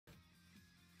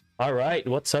All right,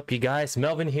 what's up, you guys?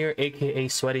 Melvin here, aka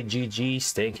Sweaty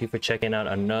GGs. Thank you for checking out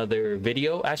another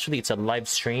video. Actually, it's a live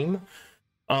stream.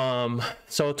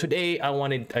 So today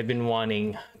I've been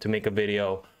wanting to make a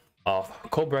video of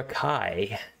Cobra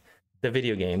Kai, the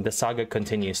video game. The Saga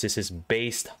Continues. This is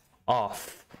based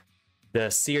off the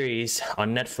series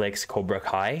on Netflix, Cobra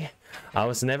Kai. I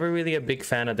was never really a big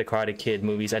fan of the Karate Kid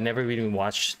movies. I never really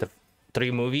watched the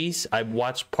three movies. I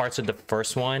watched parts of the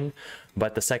first one,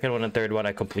 but the second one and third one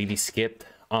I completely skipped.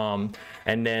 And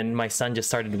then my son just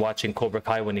started watching Cobra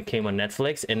Kai when it came on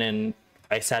Netflix, and then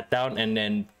I sat down and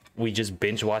then we just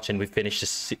binge watched and we finished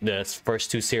the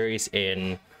first two series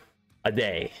in a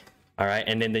day. All right,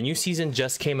 and then the new season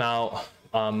just came out,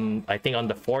 I think on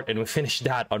the 4th, and we finished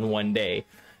that on one day.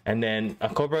 And then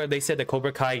they said the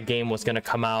Cobra Kai game was gonna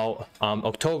come out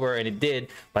October, and it did,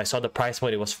 but I saw the price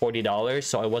point, it was $40,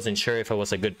 so I wasn't sure if it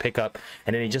was a good pickup.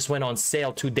 And then it just went on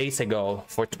sale 2 days ago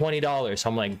for $20, so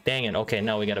I'm like, dang it, okay,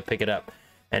 now we gotta pick it up.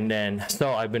 And then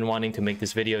so I've been wanting to make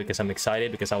this video because I'm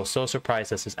excited, because I was so surprised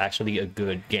this is actually a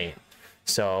good game.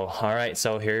 So all right,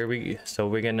 so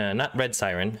we're gonna, not Red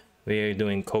Siren, we're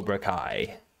doing Cobra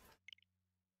Kai.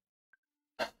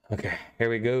 Okay, here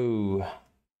we go.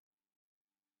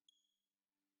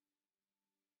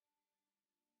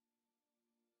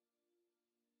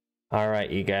 All right,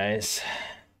 you guys.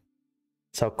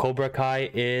 So Cobra Kai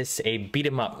is a beat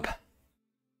 'em up.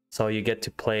 So you get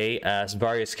to play as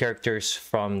various characters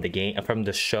from the game, from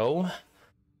the show,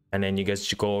 and then you guys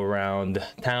go around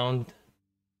town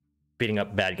beating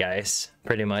up bad guys,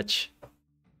 pretty much.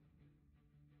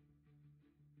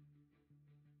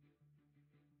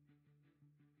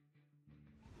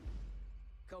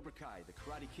 Cobra Kai, the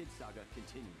Karate Kid saga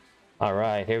continues. All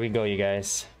right, here we go, you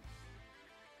guys.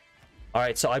 All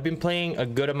right, so I've been playing a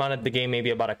good amount of the game,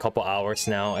 maybe about a couple hours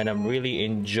now, and I'm really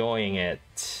enjoying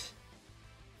it.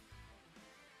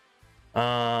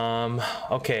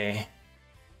 Okay,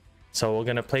 so we're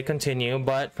gonna play continue,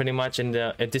 but pretty much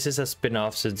this is a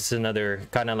spin-off, so this is another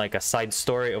kind of like a side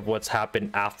story of what's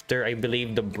happened after, I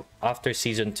believe, after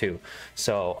season 2.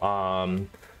 So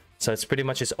so it's pretty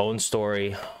much its own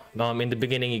story. In the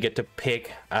beginning, you get to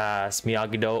pick as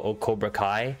Miyagi-Do or Cobra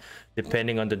Kai.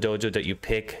 Depending on the dojo that you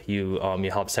pick, you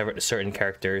have certain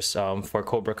characters. For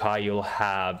Cobra Kai, you'll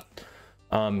have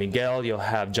Miguel, you'll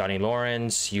have Johnny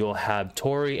Lawrence, you'll have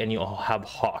Tori, and you'll have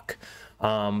Hawk.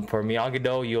 For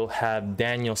Miyagi-Do, you'll have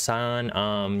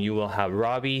Daniel-san, you will have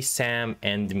Robbie, Sam,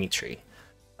 and Dimitri.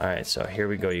 All right, so here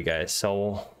we go, you guys.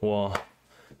 So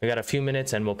we got a few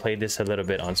minutes, and we'll play this a little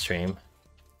bit on stream.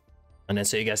 And then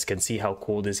so you guys can see how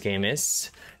cool this game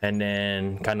is, and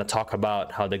then kind of talk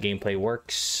about how the gameplay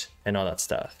works and all that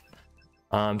stuff.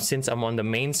 Since I'm on the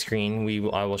main screen,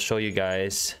 I will show you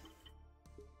guys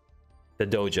the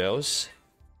dojos.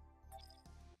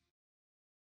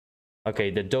 Okay,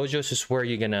 the dojos is where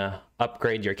you're gonna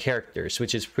upgrade your characters,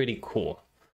 which is pretty cool.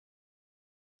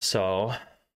 So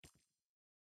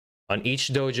on each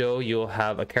dojo, you'll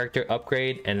have a character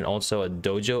upgrade and also a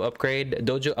dojo upgrade.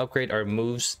 Dojo upgrade are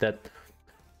moves that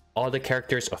all the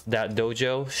characters of that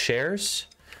dojo shares.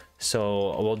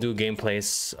 So we'll do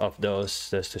gameplays of those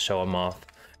just to show them off,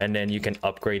 and then you can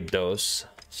upgrade those.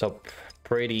 So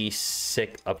pretty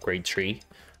sick upgrade tree.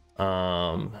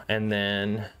 And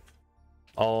then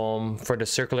for the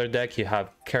circular deck, you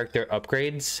have character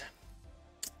upgrades.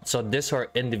 So these are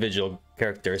individual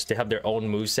characters, they have their own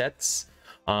movesets.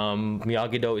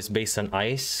 Miyagi-Do is based on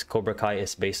ice, Cobra Kai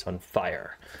is based on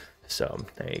fire. So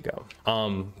there you go.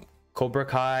 Cobra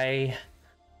Kai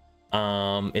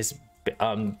is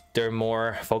they're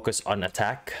more focused on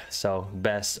attack, so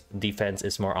best defense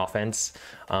is more offense,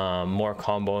 more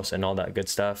combos and all that good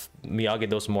stuff.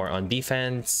 Miyagi-Do's more on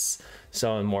defense,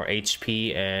 so more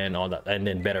HP and all that, and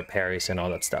then better parries and all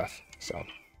that stuff. So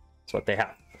that's what they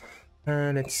have.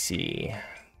 Let's see.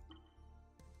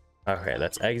 Okay,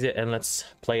 let's exit and let's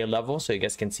play a level so you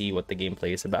guys can see what the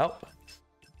gameplay is about.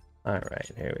 All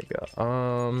right, here we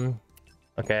go.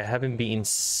 Okay, I haven't beaten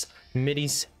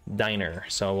Smitty's Diner,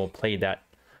 so we'll play that.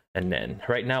 And then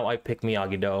right now I pick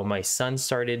Miyagi-Do. My son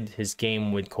started his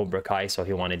game with Cobra Kai, so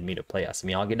he wanted me to play as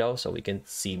Miyagi-Do so we can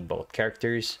see both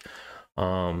characters.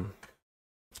 All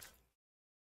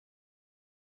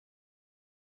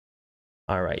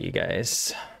right, you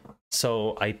guys.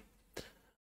 So I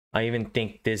even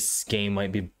think this game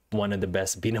might be one of the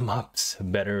best beat 'em ups,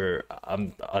 better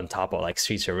on top of like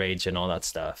Streets of Rage and all that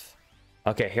stuff.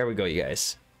 Okay, here we go, you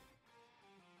guys.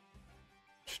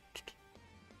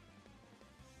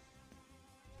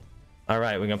 All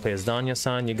right, we're gonna play as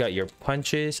Danya-san. You got your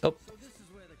punches. Oh,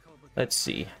 let's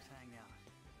see.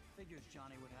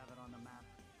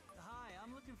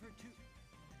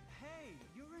 Hey,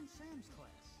 you're in Sam's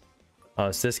class. Oh,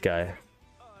 it's this guy,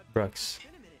 Brooks.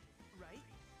 Been a minute, right?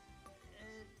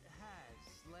 It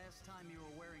has. Last time you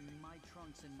were wearing my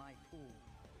trunks in my pool.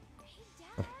 Hey,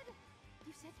 Dad!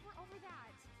 You said you were over that.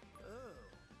 Oh,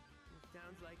 it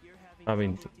sounds like you're having I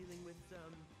mean, trouble dealing with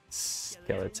some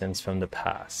skeletons from the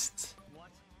past. What?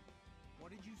 What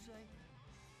did you say?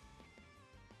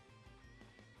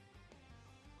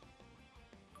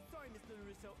 Sorry, Mr.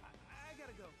 Russo. I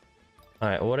gotta go. All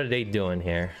right, what are they doing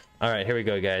here? All right, here we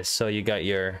go, guys. So you got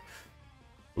your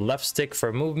left stick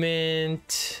for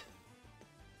movement,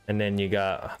 and then you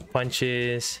got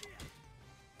punches,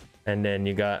 and then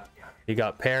you got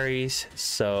parries.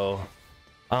 So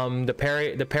the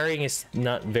parrying is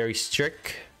not very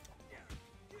strict.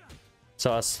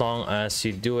 So as long as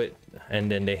you do it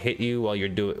and then they hit you while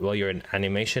you're in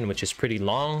animation, which is pretty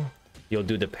long, you'll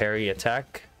do the parry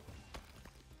attack.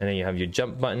 And then you have your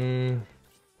jump button.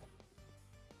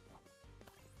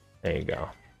 There you go.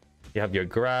 You have your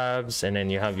grabs, and then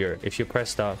you have your, if you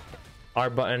press the R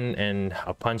button and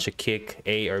a punch, a kick,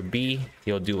 A or B,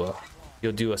 you'll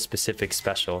do a specific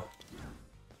special.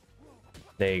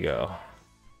 There you go.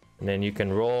 And then you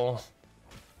can roll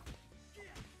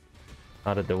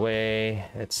out of the way.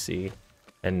 Let's see.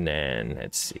 And then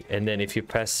let's see. And then if you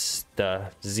press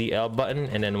the ZL button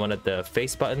and then one of the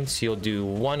face buttons, you'll do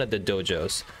one of the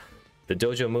dojos. The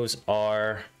dojo moves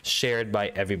are shared by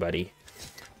everybody.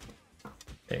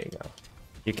 There you go.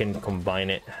 You can combine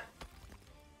it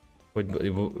with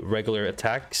regular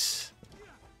attacks.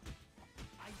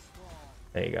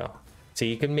 There you go. So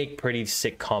you can make pretty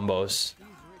sick combos.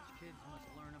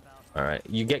 All right,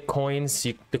 you get coins.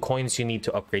 The coins you need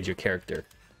to upgrade your character.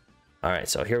 All right,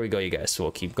 so here we go, you guys. So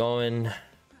we'll keep going.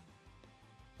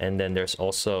 And then there's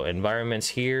also environments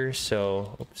here.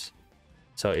 So, oops.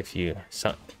 So if you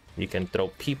can throw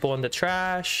people in the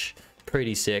trash.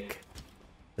 Pretty sick.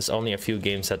 There's only a few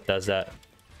games that does that.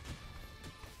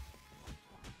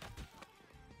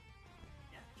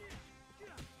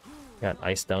 Got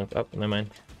ice dunk. Oh, never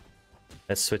mind.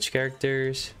 Let's switch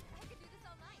characters.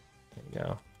 There you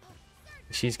go.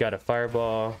 She's got a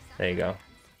fireball. There you go.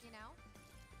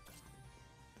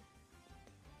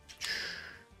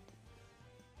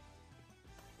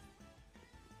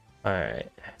 All right,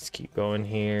 let's keep going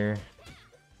here.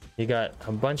 You got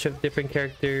a bunch of different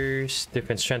characters,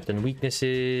 different strengths and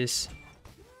weaknesses.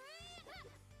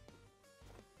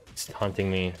 It's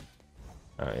haunting me.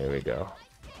 All right, here we go.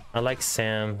 I like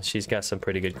Sam. She's got some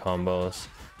pretty good combos.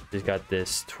 She's got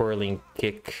this twirling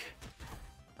kick.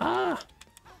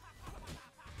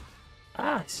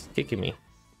 It's kicking me.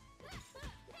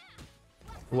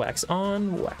 Wax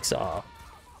on, wax off.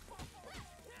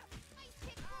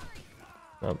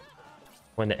 Oh.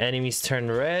 When the enemies turn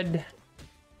red,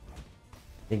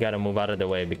 you gotta move out of the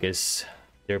way because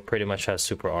they pretty much have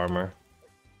super armor.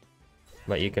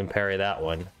 But you can parry that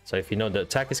one. So if you know the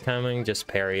attack is coming, just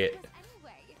parry it.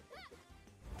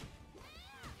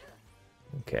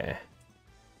 Okay.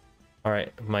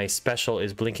 Alright, my special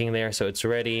is blinking there, so it's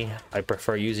ready. I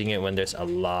prefer using it when there's a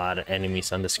lot of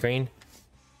enemies on the screen.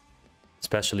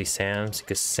 Especially Sam's,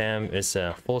 because Sam is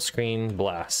a full screen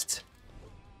blast.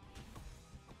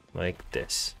 Like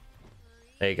this.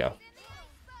 There you go.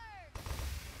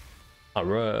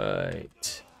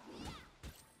 Alright.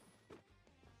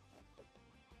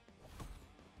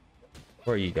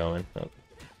 Where are you going? Oh.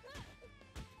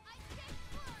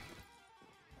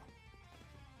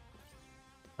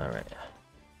 Alright.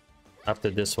 After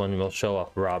this one, we'll show off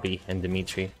Robbie and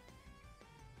Dimitri.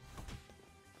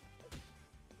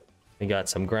 We got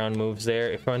some ground moves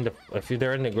there. If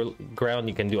they're in the ground,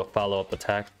 you can do a follow-up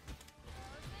attack.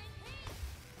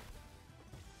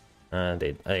 There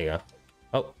you go.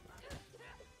 Oh,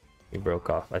 he broke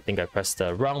off. I think I pressed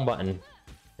the wrong button,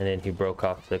 and then he broke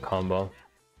off the combo.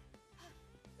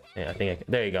 Yeah, I think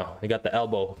there you go. We got the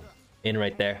elbow in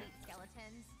right there.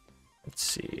 Let's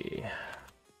see.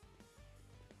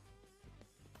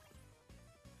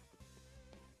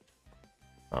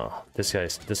 Oh,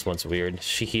 this one's weird.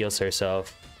 She heals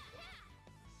herself.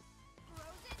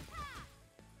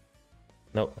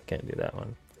 Nope, I can't do that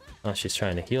one. Oh, she's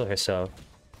trying to heal herself.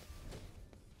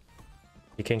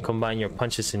 You can combine your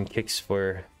punches and kicks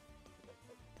for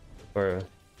there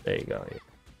you go.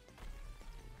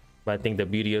 But I think the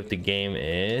beauty of the game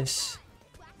is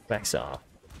backs off.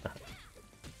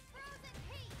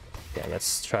 Yeah,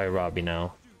 let's try Robbie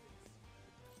now.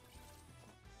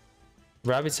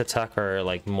 Robbie's attack are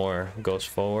like more goes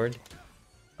forward.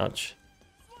 Ouch.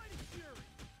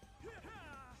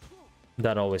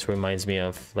 That always reminds me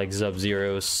of like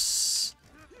Sub-Zero's.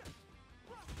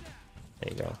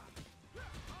 There you go.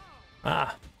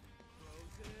 Ah!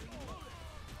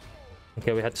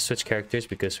 Okay, we have to switch characters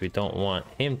because we don't want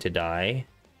him to die.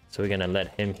 So we're gonna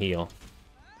let him heal.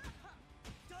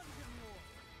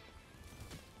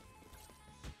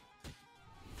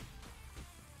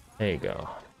 There you go.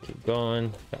 Keep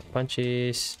going. Got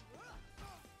punches.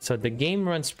 So the game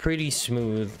runs pretty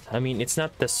smooth. I mean, it's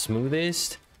not the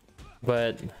smoothest,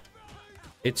 but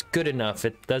it's good enough.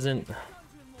 It doesn't...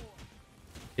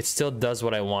 It still does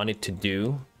what I want it to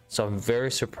do. So I'm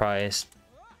very surprised.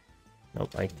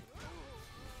 Nope,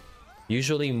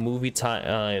 usually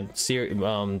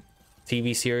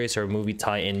TV series or movie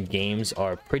tie-in games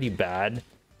are pretty bad.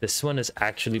 This one is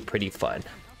actually pretty fun.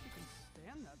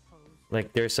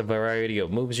 Like, there's a variety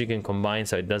of moves you can combine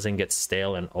so it doesn't get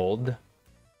stale and old.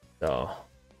 So,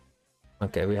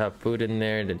 okay, we have food in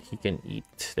there that he can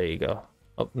eat. There you go.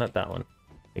 Oh, not that one.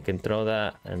 You can throw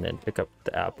that and then pick up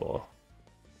the apple.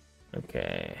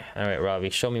 Okay. All right, Robbie,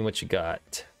 show me what you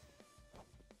got.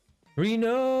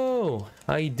 Reno,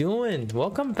 how you doing?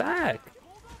 Welcome back.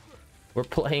 We're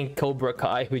playing Cobra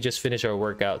Kai. We just finished our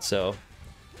workout, so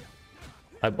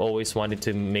I've always wanted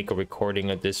to make a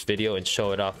recording of this video and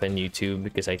show it off on YouTube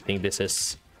because I think this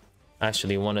is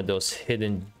actually one of those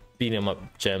hidden beat 'em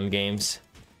up gem games.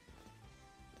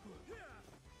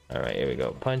 All right, here we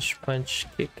go. Punch, punch,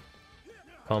 kick,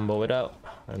 combo it out,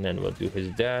 and then we'll do his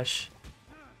dash.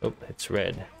 Oh, it's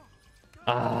red.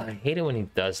 Ah, I hate it when he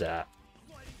does that.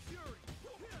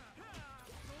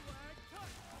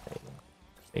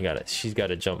 He got it. She's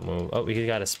got a jump move. Oh, he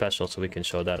got a special, so we can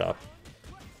show that off.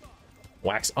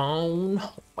 Wax on,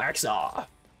 wax off.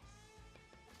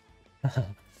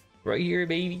 Right here,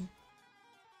 baby.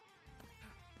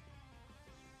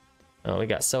 Oh, we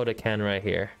got soda can right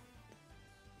here.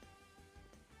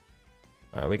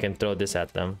 All right, we can throw this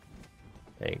at them.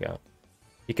 There you go.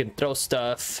 You can throw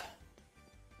stuff.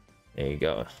 There you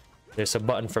go. There's a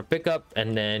button for pickup,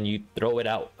 and then you throw it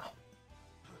out.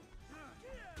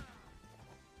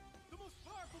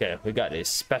 Okay, we got his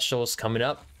specials coming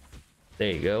up.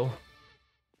 There you go.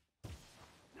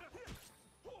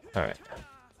 All right.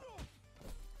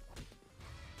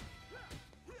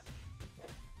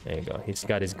 There you go. He's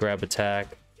got his grab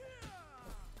attack.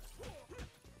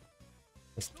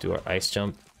 Let's do our ice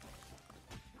jump.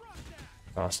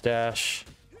 Cross dash.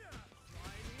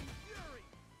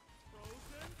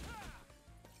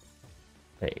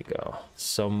 There you go.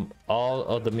 All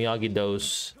of the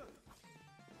Miyagi-Do's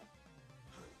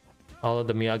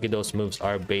moves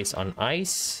are based on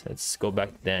ice. Let's go back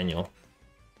to Daniel.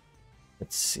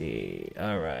 Let's see.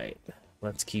 All right,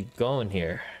 let's keep going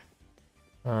here.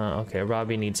 Okay,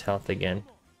 Robbie needs health again.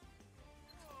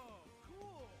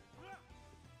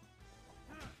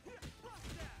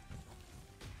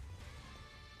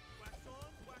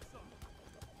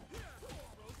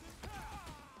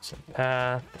 Some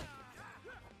path.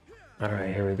 All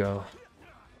right, here we go.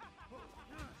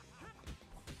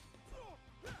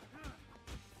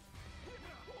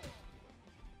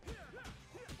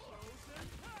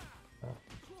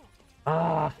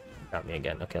 Ah, got me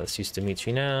again. Okay, let's use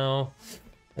Dimitri now.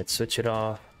 Let's switch it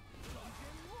off.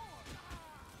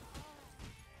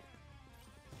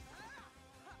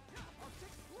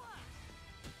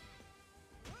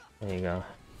 There you go.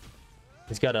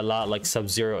 He's got a lot like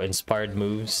Sub-Zero inspired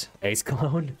moves, Ace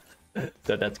Clone.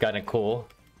 So that's kind of cool.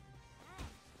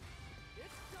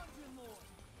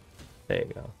 There you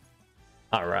go.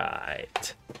 All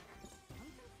right.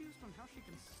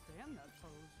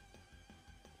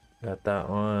 Got that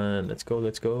one. Let's go,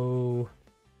 let's go.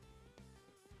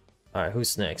 All right,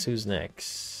 who's next? Who's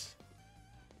next?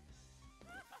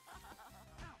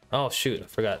 Oh, shoot. I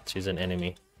forgot she's an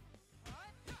enemy.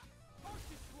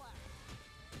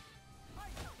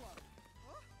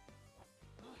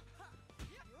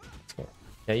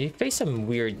 Yeah, you face some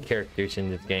weird characters in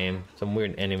this game. Some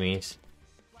weird enemies.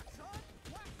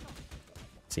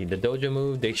 See, the dojo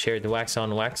move, they share the wax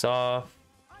on, wax off.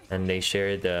 And they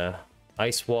share the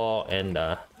ice wall and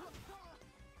the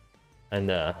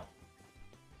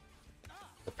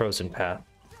frozen path.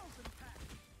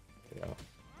 There you go.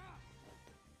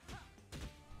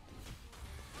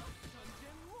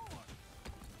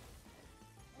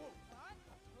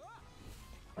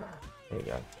 There you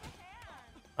go.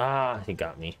 Ah, he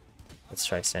got me. Let's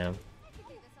try Sam.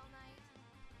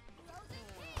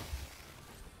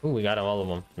 Ooh, we got all of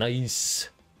them. Nice.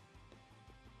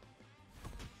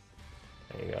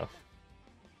 There you go.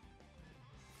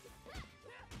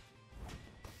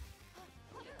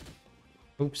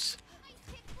 Oops.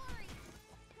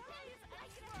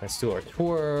 Let's do our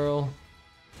twirl.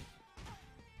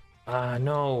 Ah,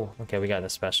 no. Okay, we got the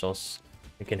specials.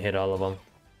 We can hit all of them.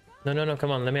 No, come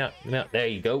on, let me out. Let me out. There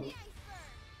you go.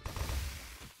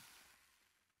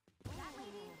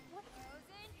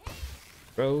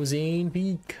 Frozen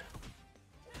Peak.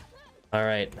 All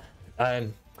right.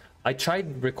 I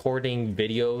tried recording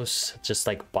videos just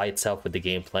like by itself with the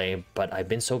gameplay, but I've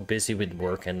been so busy with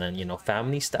work and then, you know,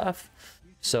 family stuff.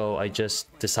 So I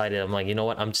just decided, I'm like, you know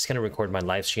what? I'm just gonna record my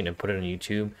live stream and put it on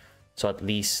YouTube. So at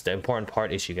least the important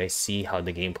part is you guys see how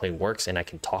the gameplay works and I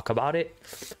can talk about it.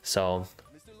 So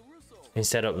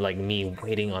instead of like me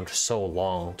waiting on so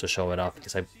long to show it off,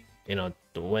 because I, you know,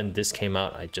 when this came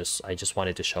out, I just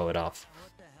wanted to show it off.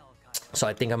 So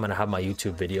I think I'm gonna have my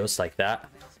YouTube videos like that.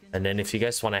 And then if you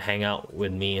guys want to hang out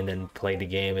with me and then play the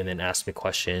game and then ask me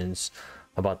questions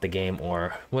about the game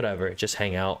or whatever, just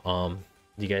hang out.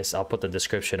 You guys, I'll put the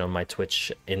description on my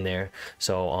Twitch in there.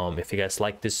 So if you guys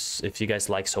like this, if you guys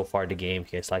like so far the game,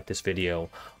 if you guys like this video,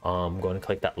 go and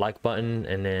click that like button.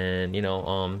 And then, you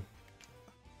know,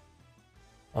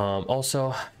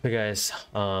 also you guys,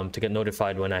 to get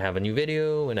notified when I have a new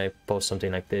video, when I post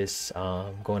something like this,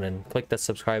 go in and click that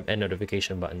subscribe and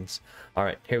notification buttons. All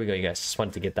right, here we go, you guys. Just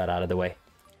wanted to get that out of the way.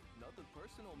 Nothing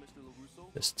personal, Mr.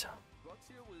 LaRusso. Just Rux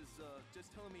here was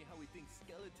just telling me how he thinks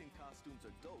skeleton costumes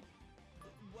are dope.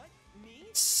 What? Me?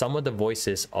 some of the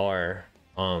voices are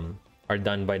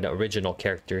done by the original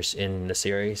characters in the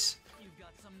series. You've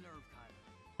got some nerve,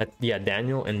 Kyler. Yeah,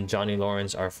 Daniel and Johnny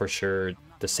Lawrence are for sure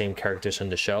the same characters in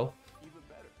the show. Even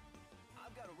better.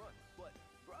 I've got to run, but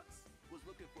Rux was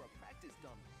looking for a practice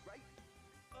dummy, right?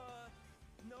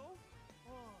 No?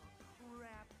 Oh,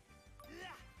 crap.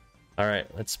 All right,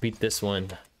 let's beat this one.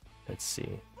 Let's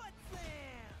see.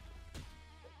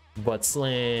 Butt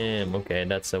slam. Okay,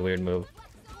 that's a weird move.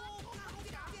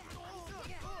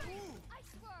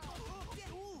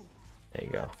 There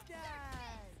you go.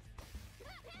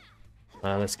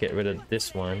 Let's get rid of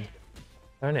this one.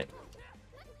 Darn it.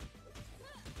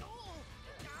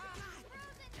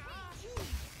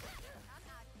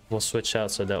 We'll switch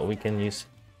out so that we can use.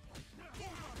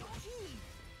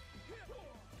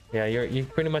 Yeah, you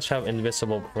pretty much have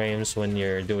invisible frames when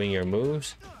you're doing your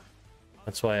moves.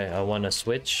 That's why I want to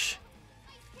switch.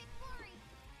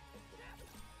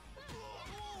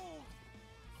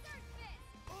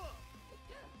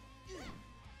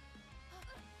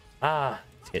 Ah,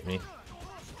 it's hit me.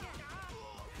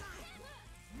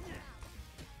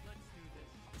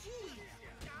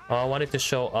 Oh, I wanted to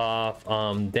show off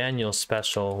Daniel's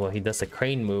special. Well, he does a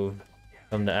crane move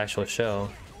from the actual show.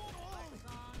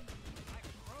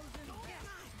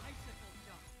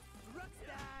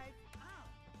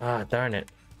 Ah, darn it.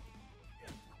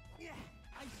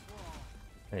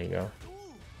 There you go.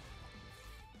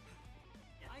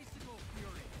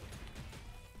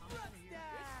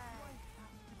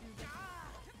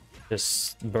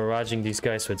 Just barraging these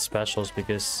guys with specials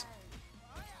because...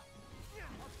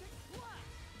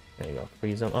 There you go.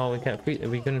 Freeze them. Oh, we can't freeze.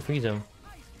 We couldn't freeze them.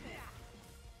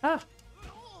 Ah!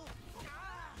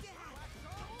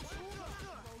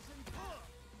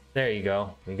 There you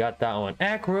go. We got that one.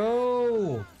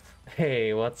 Acro!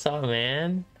 Hey, what's up,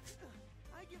 man?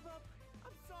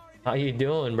 How you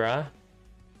doing, bruh?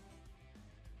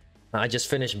 I just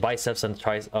finished biceps and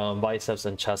chests on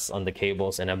the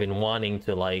cables, and I've been wanting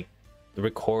to like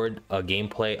record a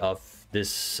gameplay of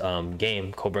this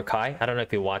game, Cobra Kai. I don't know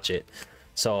if you watch it.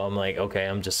 So I'm like, okay,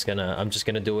 I'm just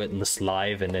gonna do it this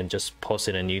live and then just post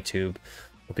it on YouTube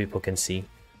so people can see.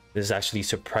 This is actually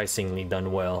surprisingly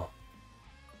done well.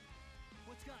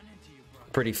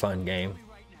 Pretty fun game.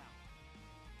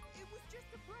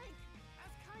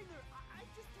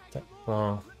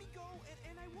 Well,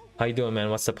 how you doing, man?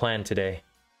 What's the plan today?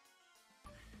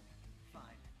 Fine.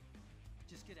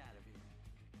 Just get out of here.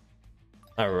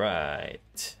 All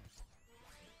right.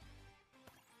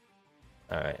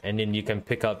 All right, and then you can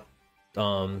pick up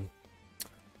what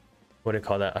do you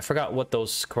call that? I forgot what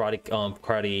those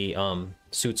karate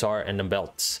suits are, and the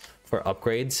belts for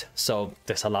upgrades. So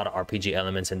there's a lot of RPG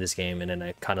elements in this game, and then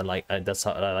I kind of like that's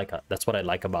what I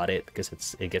like about it,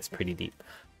 because it gets pretty deep.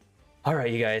 All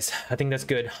right, you guys, I think that's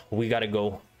good. We gotta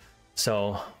go.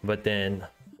 So, but then,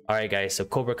 all right, guys. So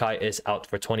Cobra Kai is out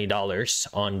for $20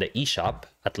 on the eShop,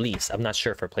 at least. I'm not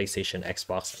sure for PlayStation,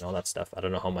 Xbox, and all that stuff. I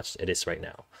don't know how much it is right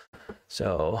now.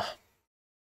 So,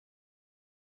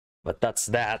 but that's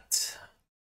that.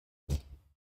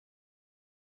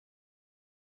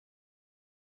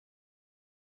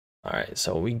 All right,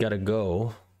 so we gotta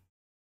go.